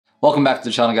Welcome back to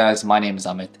the channel, guys. My name is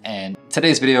Amit, and in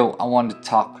today's video I wanted to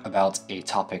talk about a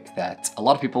topic that a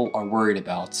lot of people are worried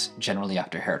about generally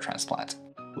after hair transplant,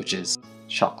 which is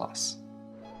shot loss.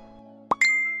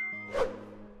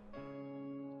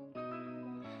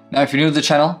 Now, if you're new to the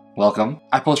channel, welcome.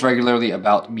 I post regularly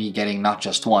about me getting not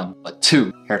just one, but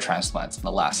two hair transplants in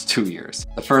the last 2 years.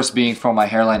 The first being for my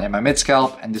hairline and my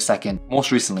mid-scalp, and the second,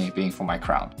 most recently, being for my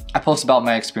crown. I post about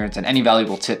my experience and any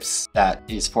valuable tips that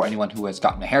is for anyone who has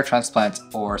gotten a hair transplant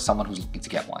or someone who's looking to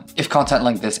get one. If content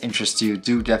like this interests you,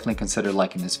 do definitely consider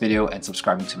liking this video and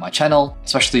subscribing to my channel,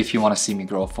 especially if you want to see me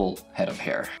grow a full head of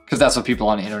hair, because that's what people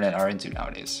on the internet are into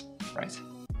nowadays, right?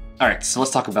 Alright, so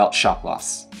let's talk about shock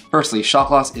loss. Firstly, shock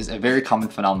loss is a very common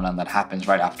phenomenon that happens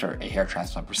right after a hair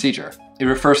transplant procedure. It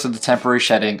refers to the temporary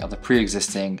shedding of the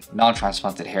pre-existing,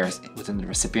 non-transplanted hairs within the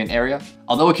recipient area.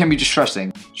 Although it can be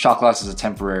distressing, shock loss is a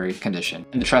temporary condition,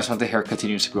 and the transplanted hair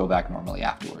continues to grow back normally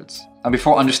afterwards. Now,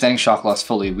 before understanding shock loss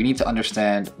fully, we need to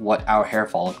understand what our hair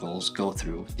follicles go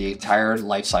through, the entire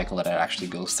life cycle that it actually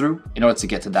goes through, in order to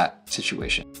get to that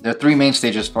situation. There are three main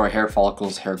stages for a hair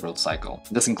follicle's hair growth cycle.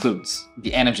 This includes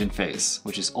the anagen phase,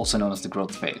 which is also known as the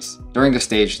growth phase. During this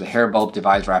stage, the hair bulb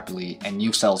divides rapidly and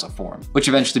new cells are formed, which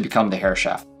eventually become the hair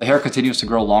shaft. The hair continues to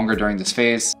grow longer during this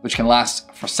phase, which can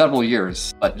last for several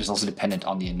years, but is also dependent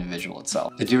on the individual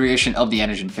itself. The duration of the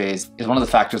anagen phase is one of the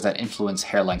factors that influence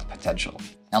hair length potential.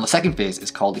 Now, the second phase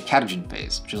is called the catagen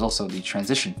phase, which is also the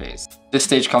transition phase. This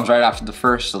stage comes right after the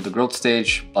first, so the growth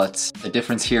stage, but the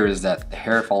difference here is that the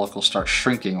hair follicles start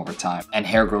shrinking over time and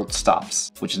hair growth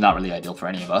stops, which is not really ideal for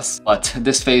any of us, but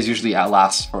this phase usually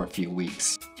lasts for a few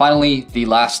weeks. Finally, the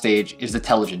last stage is the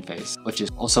telogen phase, which is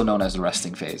also known as the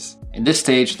resting phase. In this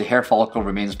stage, the hair follicle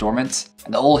remains dormant,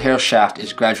 and the old hair shaft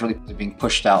is gradually being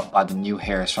pushed out by the new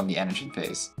hairs from the anagen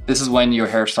phase. This is when your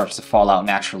hair starts to fall out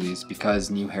naturally, is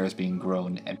because new hair is being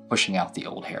grown and pushing out the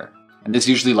old hair. And this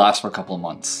usually lasts for a couple of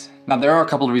months. Now, there are a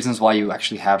couple of reasons why you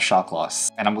actually have shock loss,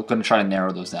 and I'm going to try to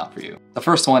narrow those down for you. The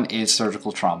first one is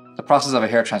surgical trauma. The process of a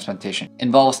hair transplantation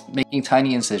involves making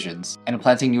tiny incisions and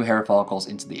implanting new hair follicles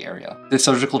into the area. This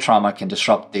surgical trauma can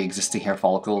disrupt the existing hair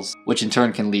follicles, which in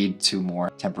turn can lead to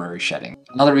more temporary shedding.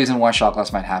 Another reason why shock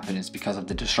loss might happen is because of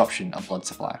the disruption of blood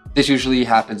supply. This usually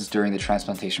happens during the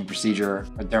transplantation procedure,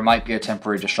 or there might be a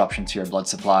temporary disruption to your blood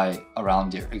supply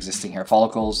around your existing hair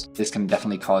follicles. This can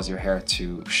definitely cause your hair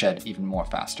to shed even more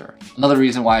faster. Another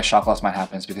reason why shock loss might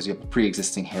happen is because you have a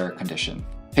pre-existing hair condition.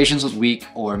 Patients with weak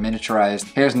or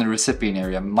miniaturized hairs in the recipient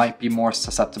area might be more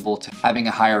susceptible to having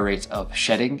a higher rate of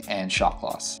shedding and shock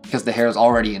loss because the hair is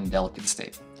already in a delicate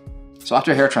state. So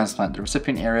after hair transplant, the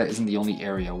recipient area isn't the only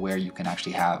area where you can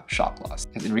actually have shock loss,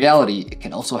 because in reality, it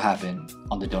can also happen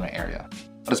on the donor area,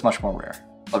 but it's much more rare.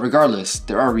 But regardless,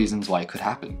 there are reasons why it could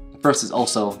happen. First is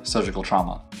also surgical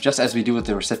trauma. Just as we do with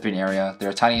the recipient area, there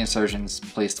are tiny insertions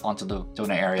placed onto the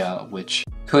donor area which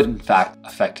could in fact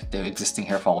affect the existing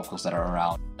hair follicles that are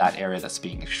around that area that's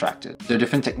being extracted. There are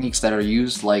different techniques that are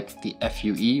used, like the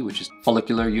FUE, which is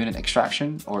follicular unit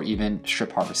extraction, or even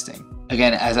strip harvesting.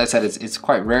 Again, as I said, it's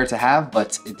quite rare to have,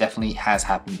 but it definitely has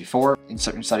happened before. In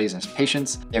certain studies and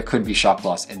patients, there could be shock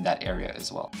loss in that area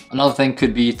as well. Another thing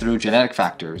could be through genetic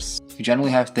factors. If you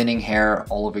generally have thinning hair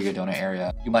all over your donor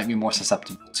area, you might be more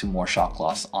susceptible to more shock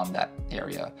loss on that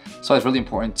area. So it's really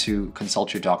important to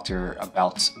consult your doctor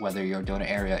about whether your donor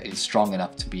area is strong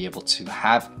enough to be able to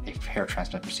have a hair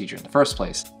transplant procedure in the first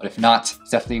place. But if not, it's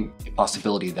definitely a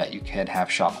possibility that you can have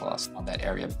shock loss on that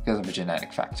area because of a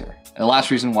genetic factor. And the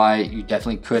last reason why you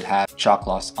definitely could have shock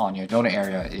loss on your donor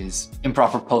area is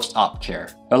improper post-op care.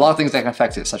 There are a lot of things that can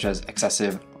affect it, such as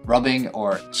excessive rubbing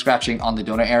or scratching on the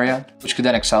donor area, which could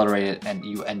then accelerate it and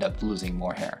you end up losing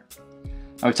more hair.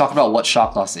 Now, we talked about what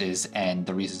shock loss is and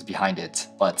the reasons behind it,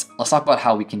 but let's talk about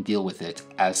how we can deal with it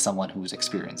as someone who's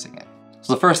experiencing it.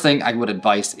 So the first thing I would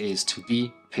advise is to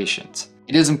be patient.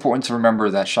 It is important to remember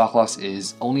that shock loss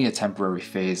is only a temporary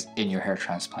phase in your hair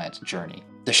transplant journey.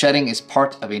 The shedding is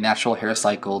part of a natural hair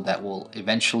cycle that will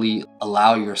eventually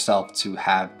allow yourself to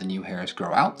have the new hairs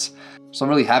grow out. So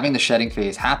really, having the shedding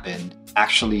phase happen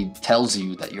actually tells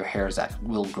you that your hairs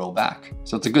will grow back.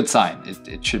 So it's a good sign.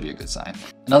 It should be a good sign.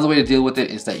 Another way to deal with it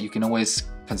is that you can always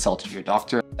consult your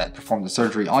doctor that performed the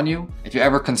surgery on you. If you're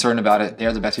ever concerned about it,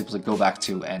 they're the best people to go back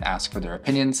to and ask for their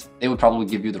opinions. They would probably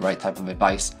give you the right type of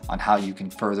advice on how you can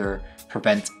further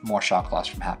prevent more shock loss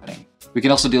from happening. We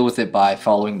can also deal with it by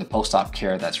following the post-op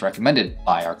care that's recommended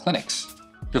by our clinics.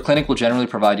 Your clinic will generally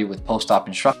provide you with post-op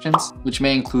instructions, which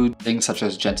may include things such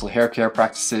as gentle hair care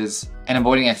practices and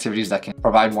avoiding activities that can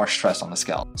provide more stress on the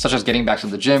scalp, such as getting back to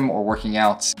the gym or working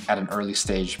out at an early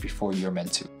stage before you're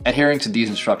meant to. Adhering to these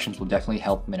instructions will definitely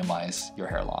help minimize your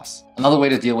hair loss. Another way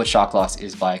to deal with shock loss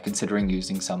is by considering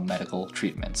using some medical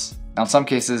treatments. Now, in some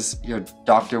cases, your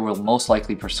doctor will most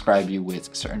likely prescribe you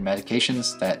with certain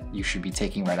medications that you should be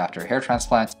taking right after a hair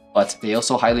transplant, but they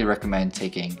also highly recommend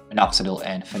taking Minoxodil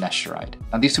and finasteride.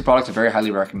 Now, these two products are very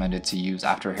highly recommended to use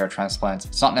after a hair transplant.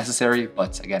 It's not necessary,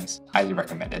 but again, it's highly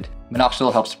recommended.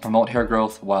 Minoxidil helps to promote hair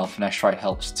growth, while finasteride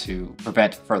helps to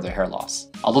prevent further hair loss.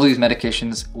 Although these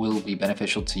medications will be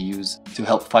beneficial to use to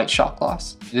help fight shock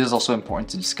loss, it is also important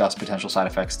to discuss potential side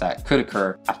effects that could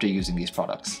occur after using these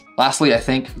products. Lastly, I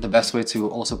think the best way to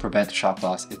also prevent shock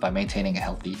loss is by maintaining a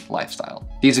healthy lifestyle.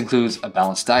 These include a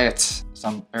balanced diet,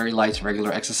 some very light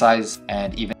regular exercise,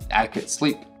 and even adequate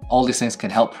sleep. All these things can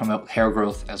help promote hair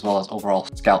growth as well as overall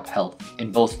scalp health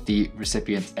in both the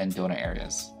recipient and donor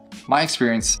areas. My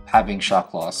experience having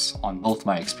shock loss on both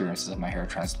my experiences of my hair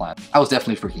transplant, I was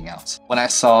definitely freaking out. When I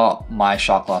saw my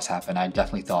shock loss happen, I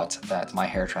definitely thought that my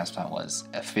hair transplant was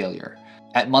a failure.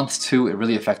 At month 2, it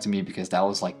really affected me because that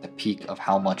was like the peak of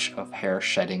how much of hair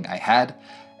shedding I had,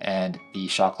 and the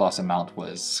shock loss amount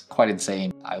was quite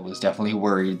insane. I was definitely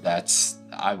worried that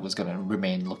I was going to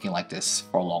remain looking like this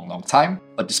for a long time.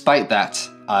 But despite that,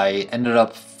 I ended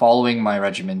up following my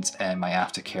regimens and my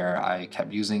aftercare. I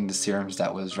kept using the serums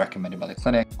that was recommended by the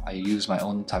clinic. I used my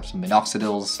own types of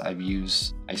Minoxodils.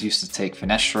 I used to take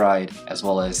finasteride, as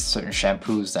well as certain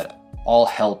shampoos that all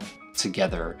help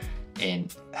together in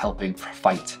helping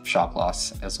fight shock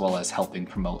loss, as well as helping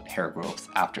promote hair growth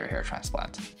after a hair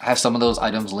transplant. I have some of those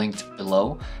items linked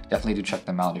below. Definitely do check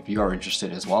them out if you are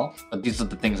interested as well. But these are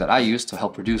the things that I used to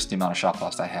help reduce the amount of shock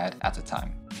loss I had at the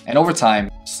time. And over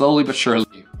time, slowly but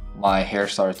surely, my hair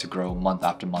started to grow month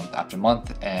after month after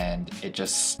month, and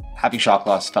having shock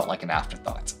loss felt like an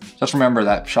afterthought. Just remember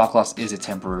that shock loss is a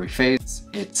temporary phase.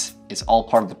 It's all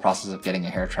part of the process of getting a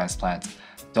hair transplant.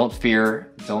 Don't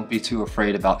fear, don't be too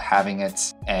afraid about having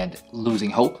it and losing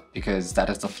hope, because that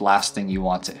is the last thing you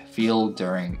want to feel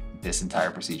during this entire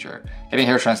procedure. Getting a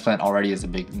hair transplant already is a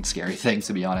big and scary thing,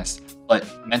 to be honest,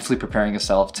 but mentally preparing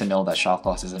yourself to know that shock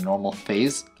loss is a normal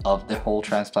phase of the whole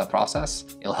transplant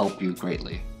process, it'll help you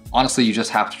greatly. Honestly, you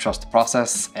just have to trust the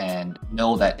process and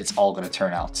know that it's all going to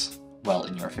turn out well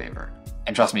in your favor.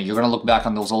 And trust me, you're gonna look back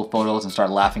on those old photos and start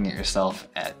laughing at yourself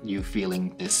at you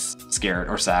feeling this scared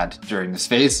or sad during this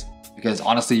phase, because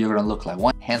honestly, you're gonna look like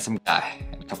one handsome guy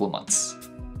in a couple of months.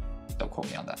 Don't quote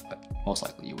me on that, but most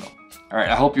likely you will. All right,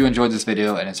 I hope you enjoyed this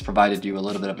video and it's provided you a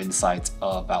little bit of insight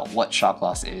about what shock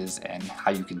loss is and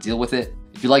how you can deal with it.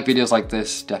 If you like videos like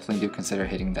this, definitely do consider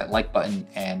hitting that like button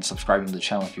and subscribing to the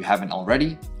channel if you haven't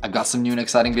already. I've got some new and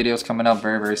exciting videos coming up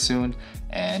very soon,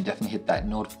 and definitely hit that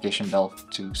notification bell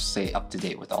to stay up to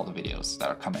date with all the videos that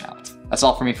are coming out. That's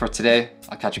all for me for today.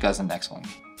 I'll catch you guys in the next one.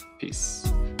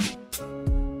 Peace.